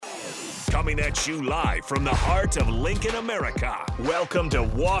Coming at you live from the heart of Lincoln, America. Welcome to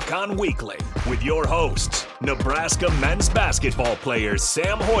Walk On Weekly with your hosts, Nebraska men's basketball players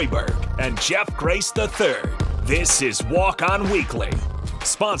Sam Hoiberg and Jeff Grace III. This is Walk On Weekly,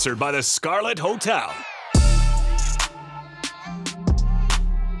 sponsored by the Scarlet Hotel.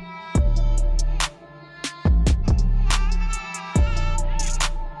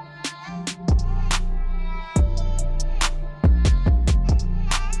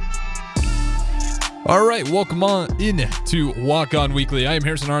 All right, welcome on in to Walk On Weekly. I am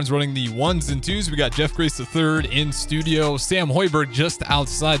Harrison Arns running the ones and twos. We got Jeff Grace III in studio, Sam Hoiberg just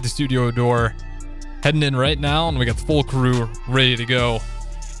outside the studio door, heading in right now, and we got the full crew ready to go. You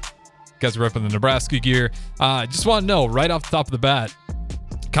guys are repping the Nebraska gear. Just want to know, right off the top of the bat,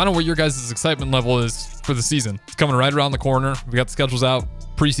 kind of what your guys' excitement level is for the season. It's coming right around the corner. We got the schedules out.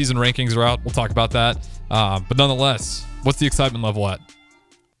 Preseason rankings are out. We'll talk about that. But nonetheless, what's the excitement level at?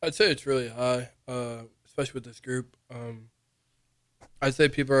 I'd say it's really high, especially with this group. I'd say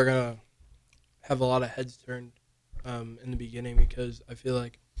people are going to have a lot of heads turned in the beginning because I feel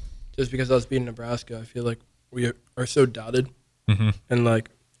like just because I was beating Nebraska, I feel like we are so doubted and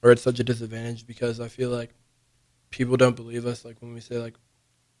like we're at such a disadvantage because I feel like people don't believe us like when we say like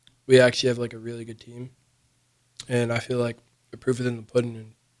we actually have like a really good team. And I feel like the proof is in the pudding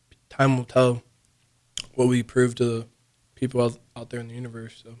and time will tell what we prove to the people out there in the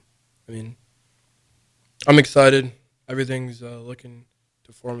universe. So, I mean, I'm excited. Everything's looking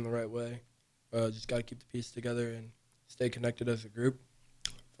to form in the right way. Just got to keep the pieces together and stay connected as a group.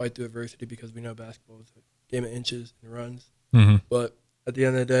 Fight through adversity because we know basketball is a game of inches and runs. But at the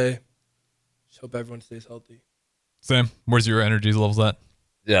end of the day, just hope everyone stays healthy. Sam, where's your energy levels at?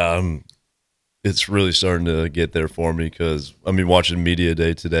 Yeah, it's really starting to get there for me because, I mean, watching Media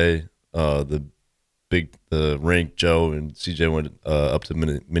Day today, the Rank Joe and CJ went up to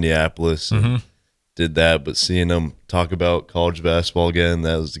Minneapolis and did that, but seeing them talk about college basketball again,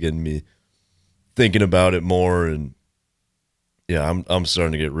 that was getting me thinking about it more. And yeah, I'm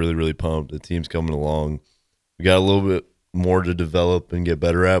starting to get really, really pumped. The team's coming along. We got a little bit more to develop and get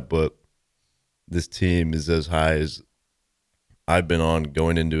better at, but this team is as high as I've been on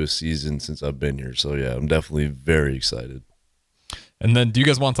going into a season since I've been here. So yeah, I'm definitely very excited. And then do you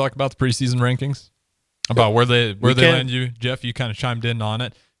guys want to talk about the preseason rankings? About where they land you? Jeff, you kind of chimed in on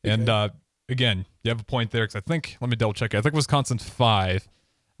it. And again, you have a point there because I think, let me double check it. I think Wisconsin's 5.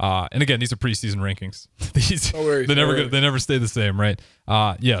 And again, these are preseason rankings. They never stay the same, right?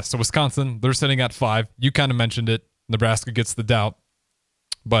 So Wisconsin, they're sitting at 5. You kind of mentioned it. Nebraska gets the doubt.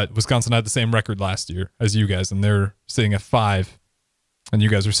 But Wisconsin had the same record last year as you guys, and they're sitting at 5. And you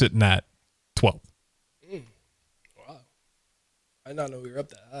guys are sitting at 12. Wow. I did not know we were up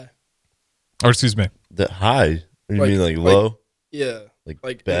that high. Or excuse me. That high? You mean like low? Yeah.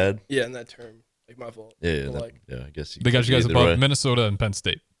 Like bad? Yeah, in that term. Like my fault. Yeah, I guess they got you guys above Minnesota and Penn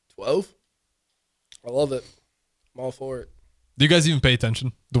State. 12? I love it. I'm all for it. Do you guys even pay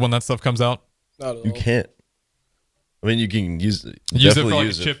attention to when that stuff comes out? Not at all. You can't. I mean, you can use it. Use it for like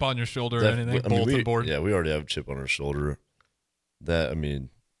a chip on your shoulder or anything, bulletin board. Yeah, we already have a chip on our shoulder. That, I mean,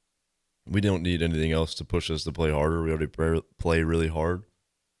 we don't need anything else to push us to play harder. We already play really hard.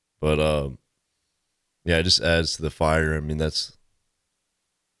 But, yeah, it just adds to the fire. I mean, let's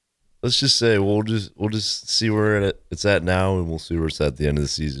just say we'll just see where it's at now, and we'll see where it's at the end of the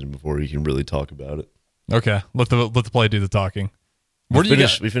season before you can really talk about it. Okay, let the play do the talking. We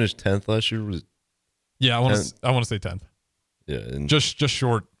finished 10th last year. Yeah, I want to say 10th. Yeah, and just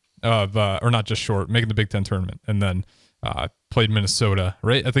short of or not just short, making the Big Ten tournament, and then played Minnesota.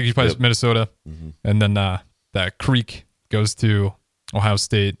 Right, I think he plays Minnesota, and then that Creek goes to Ohio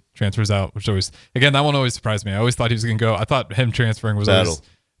State, transfers out, which always, again, that one always surprised me. I always thought he was going to go. I thought him transferring was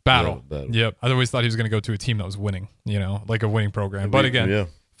Battle. Yep. I always thought he was going to go to a team that was winning, like a winning program. But again,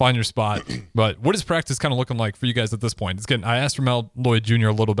 find your spot. But what is practice kind of looking like for you guys at this point? I asked Ramel Lloyd Jr.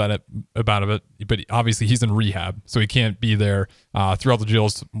 a little bit about it, but obviously he's in rehab, so he can't be there throughout the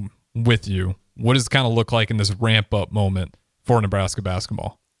drills with you. What does it kind of look like in this ramp up moment for Nebraska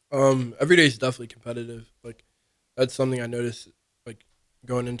basketball? Every day is definitely competitive. Like that's something I noticed. Like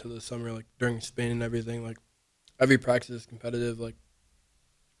going into the summer, like during Spain and everything, like every practice is competitive. Like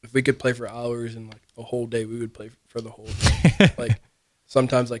if we could play for hours and like a whole day, we would play for the whole day. Like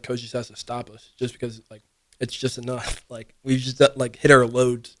sometimes like coach just has to stop us just because like it's just enough. Like we've just like hit our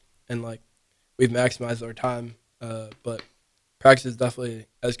loads and like we've maximized our time. But practice is definitely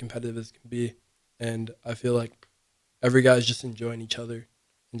as competitive as it can be, and I feel like every guy is just enjoying each other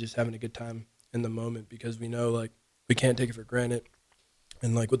and just having a good time in the moment because we know like we can't take it for granted.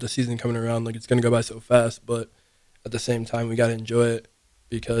 And like with the season coming around, like it's gonna go by so fast, but at the same time we gotta enjoy it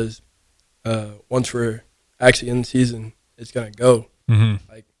because once we're actually in the season, it's gonna go.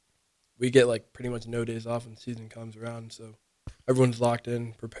 Mm-hmm. Like we get like pretty much no days off when the season comes around, so everyone's locked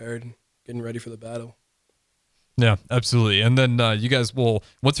in, prepared, getting ready for the battle. Yeah, absolutely. And then you guys will.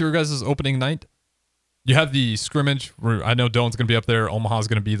 What's your guys' opening night? You have the scrimmage. Where I know Doan's going to be up there. Omaha's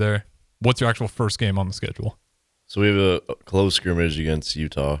going to be there. What's your actual first game on the schedule? So we have a close scrimmage against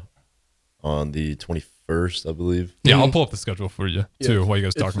Utah on the 21st, I believe. Yeah, I'll pull up the schedule for you too while you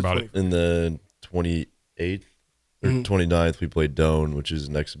guys talking about it. And then 28th or 29th, we play Doan, which is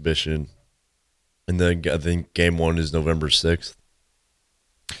an exhibition. And then I think game 1 is November 6th.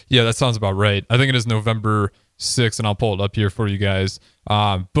 Yeah, that sounds about right. I think it is November 6th, and I'll pull it up here for you guys.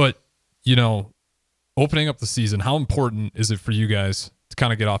 But, you know, opening up the season, how important is it for you guys to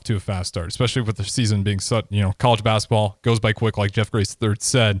kind of get off to a fast start, especially with the season being such, you know, college basketball goes by quick, like Jeff Grace III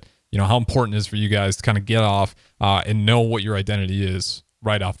said. You know, how important it is for you guys to kind of get off and know what your identity is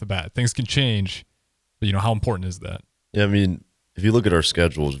right off the bat. Things can change, but, you know, how important is that? Yeah, I mean, if you look at our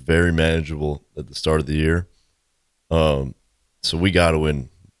schedule, it's very manageable at the start of the year. So we got to win.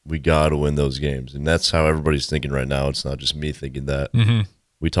 We got to win those games. And that's how everybody's thinking right now. It's not just me thinking that. Mm-hmm.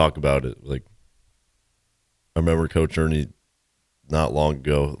 We talk about it. Like, I remember Coach Ernie not long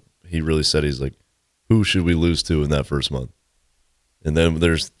ago, he really said, he's like, who should we lose to in that first month? And then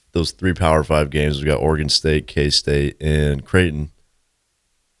there's those 3 Power 5 games. We got Oregon State, K-State, and Creighton.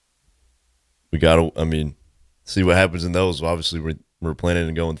 We got to, I mean, see what happens in those. Obviously, we're planning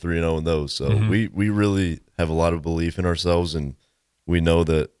on going 3-0 in those. So we really have a lot of belief in ourselves, and we know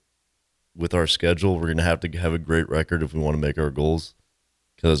that with our schedule, we're going to have a great record if we want to make our goals,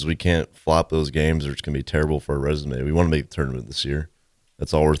 because we can't flop those games or it's going to be terrible for our resume. We want to make the tournament this year.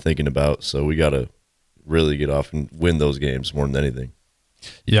 That's all we're thinking about. So we got to really get off and win those games more than anything.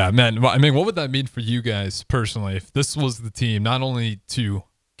 Yeah, man. I mean, what would that mean for you guys personally if this was the team, not only to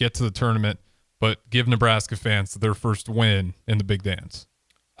get to the tournament, but give Nebraska fans their first win in the Big Dance?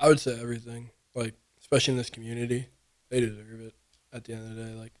 I would say everything. Like, especially in this community, they deserve it at the end of the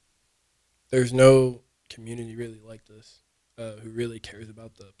day. Like, there's no community really like this who really cares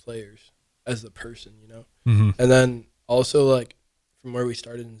about the players as the person, you know? Mm-hmm. And then also, like, from where we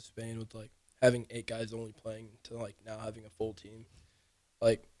started in Spain with, like, having 8 guys only playing to, like, now having a full team.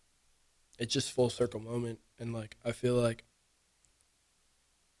 Like, it's just full circle moment. And, like, I feel like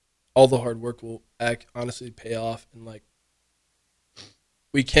all the hard work will honestly pay off. And, like,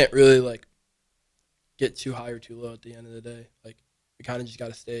 we can't really, like, get too high or too low at the end of the day. Like, we kind of just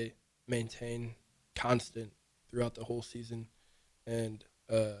got to maintain constant throughout the whole season and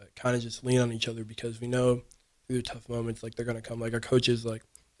kind of just lean on each other, because we know through the tough moments, like, they're going to come. Like, our coaches, like,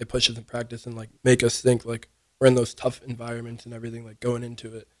 they push us in practice and, like, make us think, like, we're in those tough environments and everything, like, going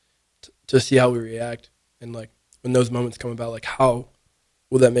into it to see how we react. And, like, when those moments come about, like, how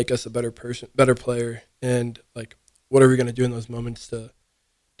will that make us a better person, better player? And, like, what are we going to do in those moments to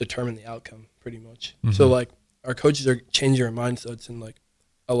determine the outcome, pretty much? Mm-hmm. So, like, our coaches are changing our mindsets and, like,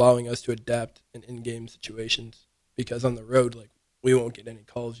 allowing us to adapt in game situations, because on the road, like, we won't get any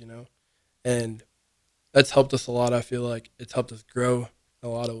calls, you know? And that's helped us a lot. I feel like it's helped us grow in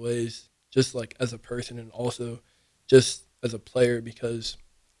a lot of ways, just, like, as a person and also just as a player, because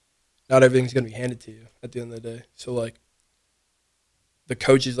not everything's going to be handed to you at the end of the day. So, like, the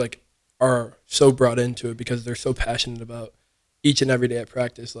coaches, like, are so brought into it because they're so passionate about each and every day at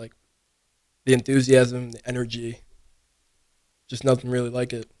practice. Like, the enthusiasm, the energy, just nothing really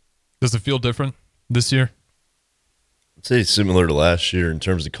like it. Does it feel different this year? I'd say similar to last year in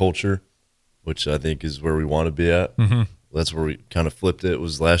terms of culture, which I think is where we want to be at. Mm-hmm. That's where we kind of flipped it,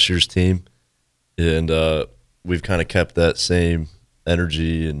 was last year's team. And we've kind of kept that same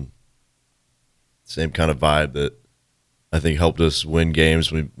energy and same kind of vibe that I think helped us win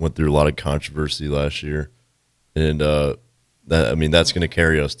games. We went through a lot of controversy last year. And that's going to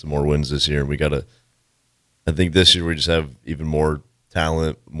carry us to more wins this year. And I think this year we just have even more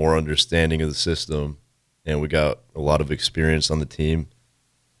talent, more understanding of the system, and we got a lot of experience on the team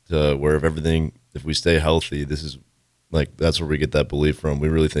to where if we stay healthy, this is, like, that's where we get that belief from. We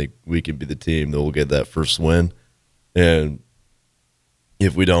really think we can be the team that will get that first win. And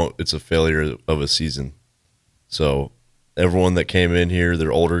if we don't, it's a failure of a season. So everyone that came in here,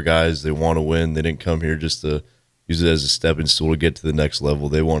 they're older guys. They want to win. They didn't come here just to use it as a stepping stool to get to the next level.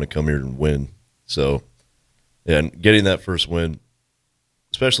 They want to come here and win. So, yeah, and getting that first win,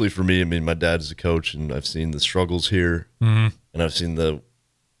 especially for me, I mean, my dad's a coach, and I've seen the struggles here, Mm-hmm. and I've seen the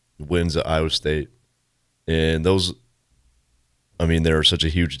wins at Iowa State. And those, I mean, they were such a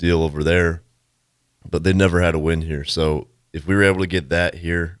huge deal over there, but they never had a win here. So if we were able to get that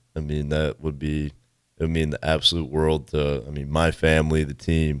here, I mean, it would mean the absolute world to, I mean, my family, the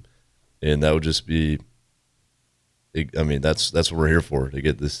team, and that would just be. I mean, that's what we're here for, to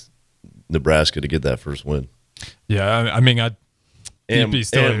get this Nebraska to get that first win. Yeah, I mean,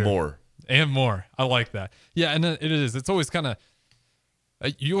 and more. And more. I like that. Yeah, and it is. It's always kind of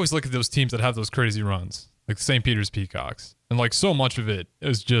you always look at those teams that have those crazy runs, like the St. Peter's Peacocks, and like so much of it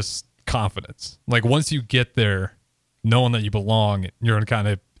is just confidence. Like once you get there, knowing that you belong, you're kind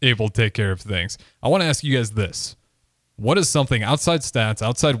of able to take care of things. I want to ask you guys this. What is something outside stats,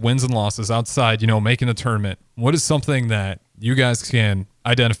 outside wins and losses, outside, making the tournament, what is something that you guys can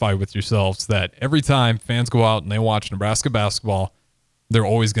identify with yourselves that every time fans go out and they watch Nebraska basketball, they're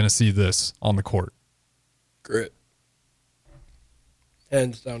always going to see this on the court? Grit.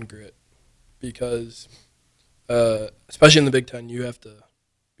 Hands down grit. Because, especially in the Big Ten, you have to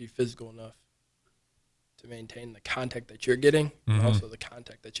be physical enough to maintain the contact that you're getting, and also the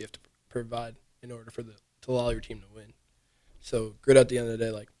contact that you have to provide in order to allow your team to win. So grit at the end of the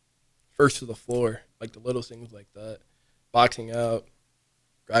day, like first to the floor, like the little things like that, boxing out,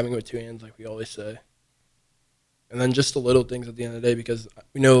 grabbing with two hands like we always say, and then just the little things at the end of the day, because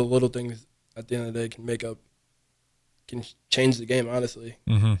we know the little things at the end of the day can change the game, honestly.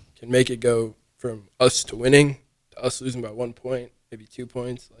 Can make it go from us to winning to us losing by 1 point, maybe 2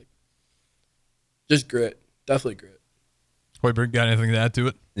 points. Like, just grit. Definitely grit. Hoiberg, got anything to add to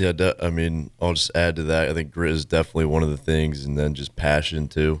it? Yeah, I mean, I'll just add to that. I think grit is definitely one of the things, and then just passion,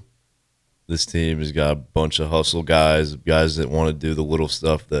 too. This team has got a bunch of hustle guys that want to do the little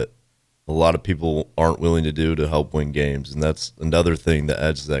stuff that a lot of people aren't willing to do to help win games. And that's another thing that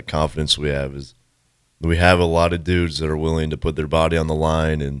adds to that confidence we have, is we have a lot of dudes that are willing to put their body on the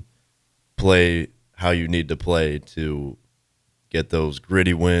line and play how you need to play to get those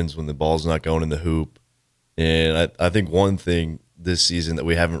gritty wins when the ball's not going in the hoop. And I think one thing this season that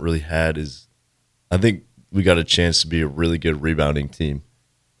we haven't really had is I think we got a chance to be a really good rebounding team.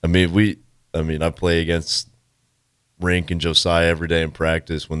 I mean, I play against Rink and Josiah every day in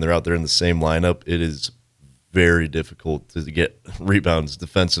practice. When they're out there in the same lineup, it is very difficult to get rebounds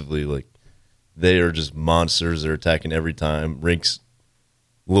defensively. Like, they are just monsters. They're attacking every time. Rink's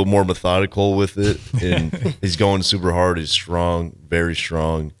a little more methodical with it, and he's going super hard. He's strong, very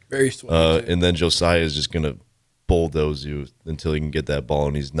strong. Very strong. And then Josiah is just going to bulldoze you until he can get that ball,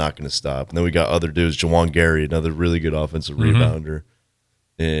 and he's not going to stop. And then we got other dudes, Jawan Gary, another really good offensive rebounder.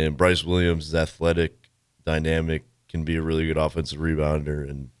 And Bryce Williams is athletic, dynamic, can be a really good offensive rebounder.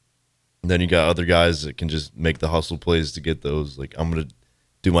 And then you got other guys that can just make the hustle plays to get those. Like, I'm going to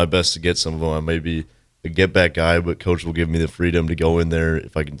do my best to get some of them. I may be a get-back guy, but coach will give me the freedom to go in there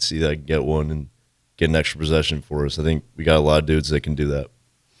if I can see that I can get one and get an extra possession for us. I think we got a lot of dudes that can do that.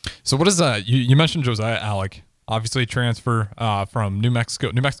 So what is that? You mentioned Josiah Alec, obviously transfer from New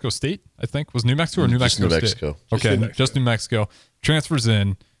Mexico State, I think. Was New Mexico or New Mexico State? Mexico. Okay, just New Mexico. Transfers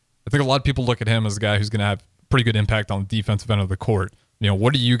in. I think a lot of people look at him as a guy who's going to have pretty good impact on the defensive end of the court.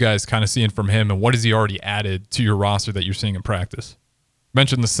 What are you guys kind of seeing from him, and what has he already added to your roster that you're seeing in practice?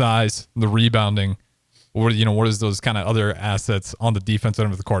 Mentioned the size, the rebounding. What is those kind of other assets on the defensive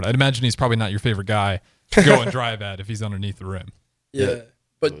end of the court? I'd imagine he's probably not your favorite guy to go and drive at if he's underneath the rim. Yeah,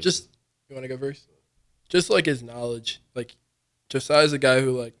 but just, you want to go first? Just like his knowledge. Like, Josiah's a guy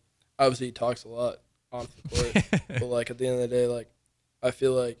who, like, obviously he talks a lot off the court, but, like, at the end of the day, like, I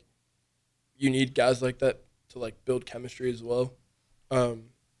feel like you need guys like that to, like, build chemistry as well.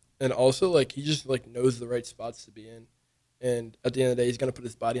 And also, like, he just, like, knows the right spots to be in. And at the end of the day, he's going to put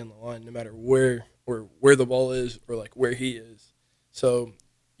his body on the line no matter where the ball is or, like, where he is. So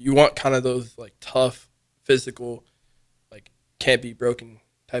you want kind of those, like, tough, physical, like, can't be broken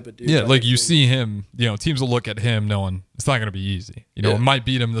type of dude. Yeah, like you see him, teams will look at him knowing it's not going to be easy. It might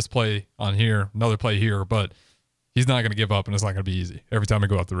beat him this play on here, another play here, but he's not going to give up, and it's not going to be easy every time I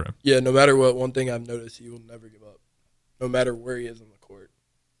go out the rim. Yeah, no matter what, one thing I've noticed, he will never give up, no matter where he is on the court.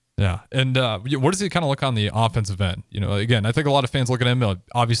 Yeah, and what does he kind of look on the offensive end? Again, I think a lot of fans look at him.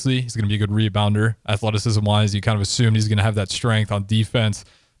 Obviously, he's going to be a good rebounder. Athleticism-wise, you kind of assume he's going to have that strength on defense.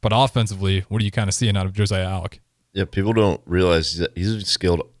 But offensively, what are you kind of seeing out of Josiah Alec? Yeah, people don't realize he's a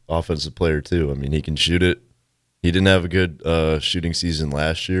skilled offensive player, too. I mean, he can shoot it. He didn't have a good shooting season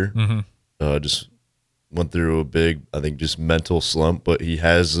last year. Just went through a big, I think, just mental slump. But he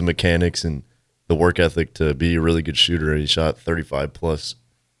has the mechanics and the work ethic to be a really good shooter. He shot 35-plus.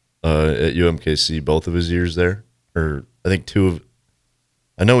 At UMKC both of his years there, or I think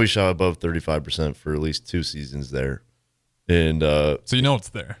I know he shot above 35% for at least 2 seasons there, and so it's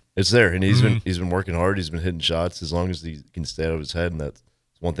there. It's there, and he's been working hard. He's been hitting shots as long as he can stay out of his head, and that's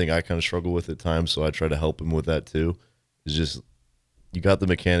one thing I kind of struggle with at times. So I try to help him with that too. It's just you got the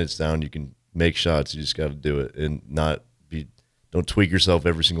mechanics down, you can make shots. You just got to do it and not don't tweak yourself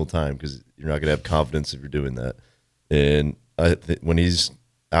every single time because you're not gonna have confidence if you're doing that. And I think when he's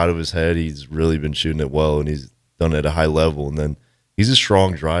out of his head, he's really been shooting it well, and he's done it at a high level. And then he's a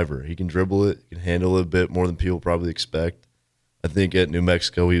strong driver. He can dribble it, he can handle it a bit more than people probably expect. I think at New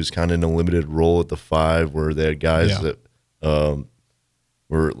Mexico, he was kind of in a limited role at the 5 where they had guys that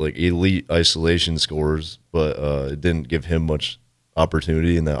were like elite isolation scorers, but it didn't give him much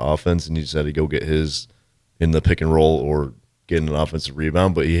opportunity in that offense, and he just had to go get his in the pick and roll or get an offensive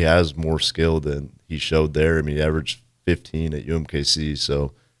rebound. But he has more skill than he showed there. I mean, he averaged 15 at UMKC,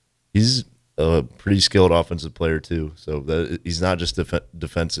 so he's a pretty skilled offensive player too. So that he's not just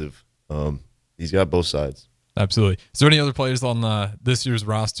defensive. He's got both sides. Absolutely. Is there any other players on this year's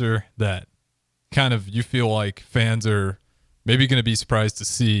roster that kind of you feel like fans are maybe going to be surprised to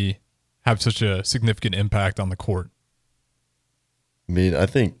see have such a significant impact on the court? I mean, I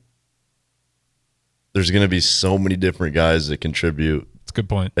think there's going to be so many different guys that contribute. That's a good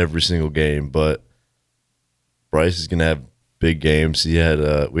point. Every single game, but Bryce is going to have big games. We had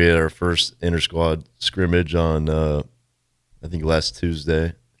our first inter-squad scrimmage on I think last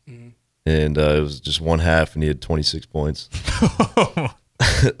Tuesday, and it was just one half, and he had 26 points.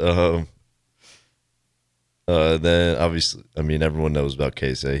 Then obviously, I mean, everyone knows about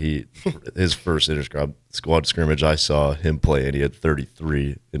Casey. His first inter-squad scrimmage, I saw him play, and he had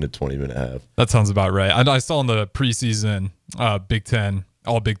 33 in a 20-minute half. That sounds about right. I saw in the preseason Big Ten,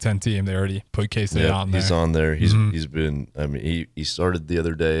 all Big Ten team, they already put Casey on there. He's on there. He's been. I mean, he started the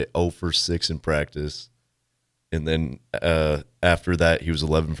other day 0 for 6 in practice, and then after that, he was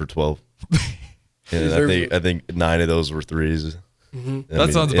 11 for 12. And I think 9 of those were threes.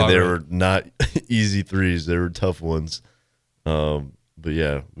 That sounds about right. They were not easy threes. They were tough ones. But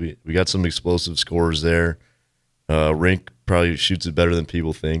yeah, we got some explosive scores there. Rink probably shoots it better than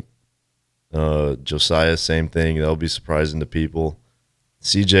people think. Josiah, same thing. That'll be surprising to people.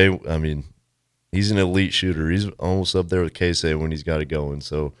 CJ, I mean, he's an elite shooter. He's almost up there with Casey when he's got it going.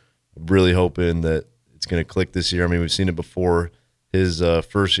 So I'm really hoping that it's going to click this year. I mean, we've seen it before. His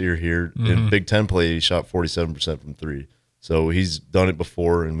first year here in Big Ten play, he shot 47% from 3. So he's done it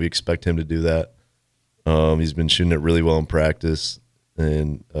before, and we expect him to do that. He's been shooting it really well in practice,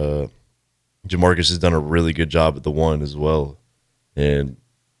 and Jamarcus has done a really good job at the 1 as well. And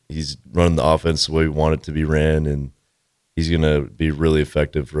he's running the offense the way we want it to be ran, and he's going to be really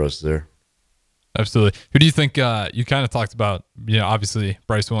effective for us there. Absolutely. Who do you think you kind of talked about, obviously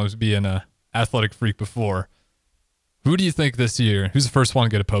Bryce Williams being an athletic freak before. Who do you think this year, who's the first one to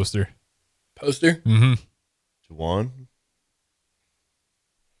get a poster? Poster? Mm-hmm. Juwan?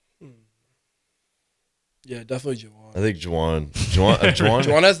 Yeah, definitely Juwan. I think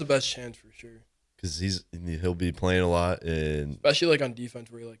Juwan has the best chance for sure. Because he'll be playing a lot, and especially like on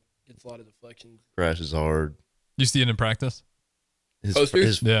defense where he like gets a lot of deflections. Crashes hard. You see it in practice? His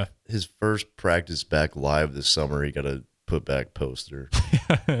first practice back live this summer, he got a put back poster.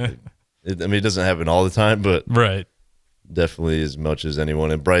 It doesn't happen all the time, but right, definitely as much as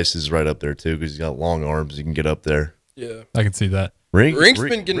anyone. And Bryce is right up there too because he's got long arms. He can get up there. Yeah, I can see that. Rink's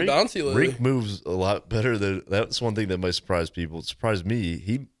been getting bouncy lately. Rink moves a lot better than that's one thing that might surprise people. It surprised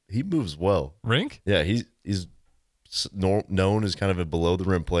me. He moves well. Rink? Yeah, he's known as kind of a below the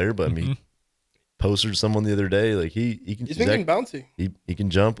rim player, but I mean, posted someone the other day. Like he's been getting bouncy. He can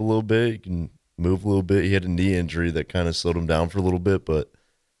jump a little bit. He can move a little bit. He had a knee injury that kind of slowed him down for a little bit, but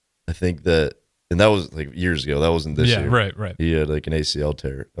I think that, and that was like years ago. That wasn't this year. Yeah, right. He had like an ACL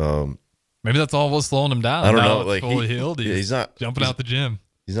tear. Maybe that's all what's slowing him down. I don't know. Like fully healed. He's not jumping out the gym.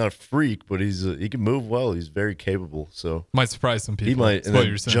 He's not a freak, but he can move well. He's very capable. So might surprise some people. He might. That's and what then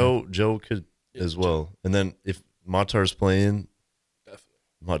you're saying. Joe could as well. And then if Matar's playing,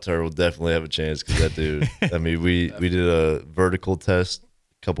 Matar will definitely have a chance because that dude. I mean, we did a vertical test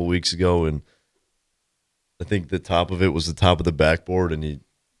a couple weeks ago, and I think the top of it was the top of the backboard, and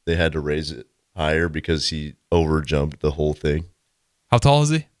they had to raise it higher because he over jumped the whole thing. How tall is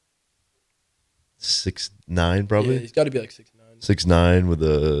he? 6'9", probably. Yeah, he's got to be like 6'9". 6'9" with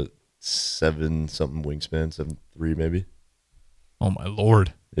a 7-something wingspan, 7'3" maybe. Oh my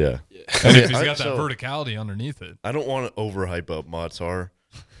lord! Yeah. I mean, he's got that verticality underneath it. I don't want to overhype up Matar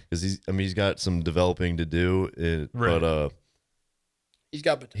because he's got some developing to do. But he's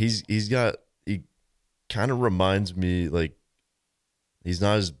got potential. He kind of reminds me like he's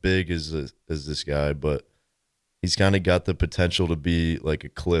not as big as this guy, but he's kind of got the potential to be like a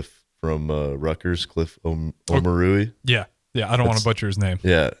Cliff from Rutgers, Cliff Omarui. Yeah. I don't want to butcher his name.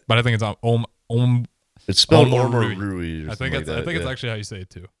 Yeah, but I think it's it's spelled Omarui. I think it's actually how you say it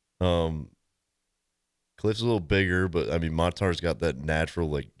too. Cliff's a little bigger, but I mean Matar's got that natural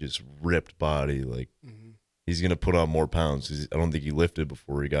like just ripped body. Like he's going to put on more pounds. I don't think he lifted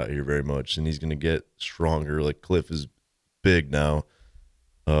before he got here very much, and he's going to get stronger. Like Cliff is big now.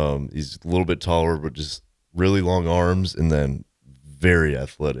 He's a little bit taller, but just really long arms and then very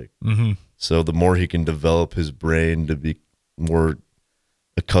athletic. Mm-hmm. So the more he can develop his brain to be more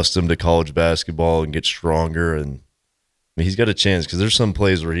accustomed to college basketball and get stronger, and I mean, he's got a chance because there's some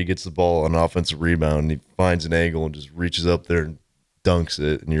plays where he gets the ball on an offensive rebound and he finds an angle and just reaches up there and dunks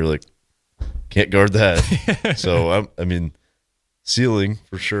it, and you're like, can't guard that. So I mean, ceiling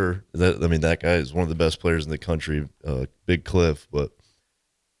for sure. That guy is one of the best players in the country, Big Cliff, but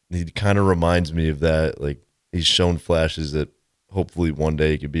he kind of reminds me of that. Like he's shown flashes that hopefully one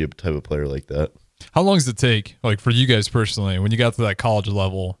day he could be a type of player like that. How long does it take, like for you guys personally, when you got to that college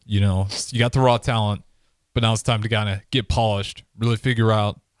level, you got the raw talent, but now it's time to kind of get polished, really figure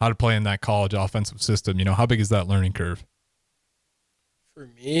out how to play in that college offensive system? How big is that learning curve? For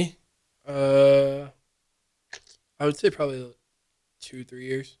me, I would say probably 2-3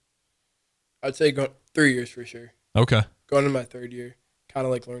 years. I'd say 3 years for sure. Okay. Going in my third year, kind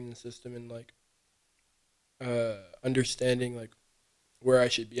of like learning the system and like understanding like where I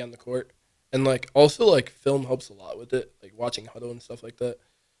should be on the court. And like also like film helps a lot with it, like watching huddle and stuff like that.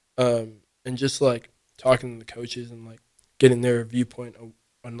 And just like talking to the coaches and like getting their viewpoint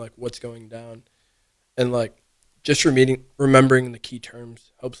on like what's going down. And like just remembering the key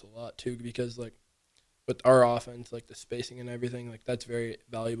terms helps a lot too, because like with our offense, like the spacing and everything, like that's very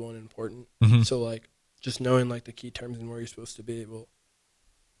valuable and important. Mm-hmm. So like just knowing like the key terms and where you're supposed to be will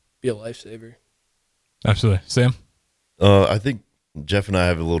be a lifesaver. Absolutely. Sam? I think Jeff and I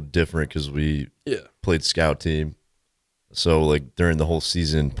have a little different because we played scout team. So like during the whole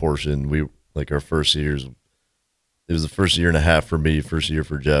season portion, we like our first years, it was the first year and a half for me, first year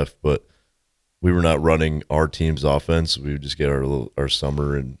for Jeff, but we were not running our team's offense. We would just get our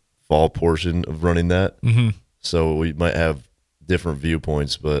summer and fall portion of running that. Mm-hmm. So we might have different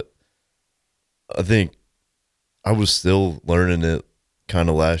viewpoints, but I think I was still learning it kind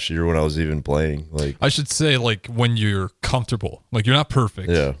of last year when I was even playing. Like I should say, like when you're comfortable, like you're not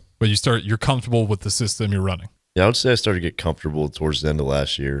perfect, but you're comfortable with the system you're running. Yeah, I would say I started to get comfortable towards the end of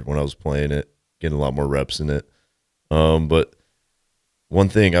last year when I was playing it, getting a lot more reps in it. But one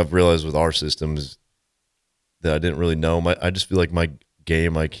thing I've realized with our system is that I didn't really know. I just feel like my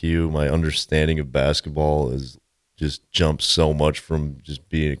game IQ, my understanding of basketball is just jumped so much from just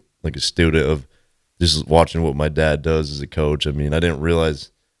being like a student of just watching what my dad does as a coach. I mean, I didn't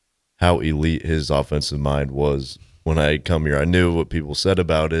realize how elite his offensive mind was when I had come here. I knew what people said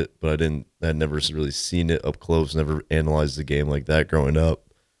about it, but I'd never really seen it up close, never analyzed the game like that growing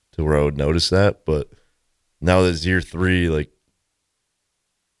up to where I would notice that. But now that it's year 3, like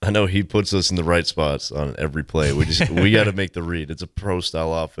I know he puts us in the right spots on every play. We got to make the read. It's a pro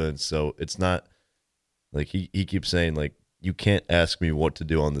style offense, so it's not like he keeps saying like, you can't ask me what to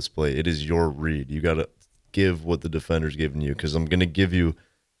do on this play. It is your read. You got to give what the defender's giving you, because I'm going to give you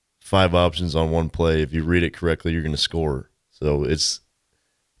 5 options on one play. If you read it correctly, you're going to score. So it's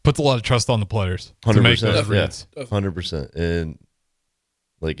puts a lot of trust on the players 100%, to make those reads. 100%. And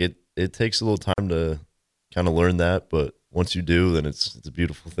like it takes a little time to kind of learn that, but once you do, then it's a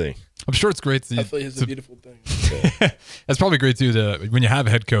beautiful thing. I'm sure it's great. Definitely is a beautiful thing. That's probably great too, when you have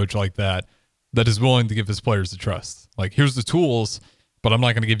a head coach like that is willing to give his players the trust. Like, here's the tools, but I'm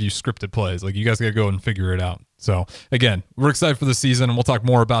not going to give you scripted plays. Like, you guys got to go and figure it out. So, again, we're excited for the season, and we'll talk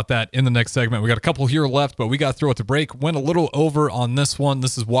more about that in the next segment. We got a couple here left, but we got to throw it to break. Went a little over on this one.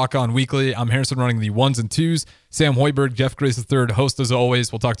 This is Walk On Weekly. I'm Harrison running the 1s and 2s. Sam Hoiberg, Jeff Grace III, host as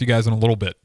always. We'll talk to you guys in a little bit.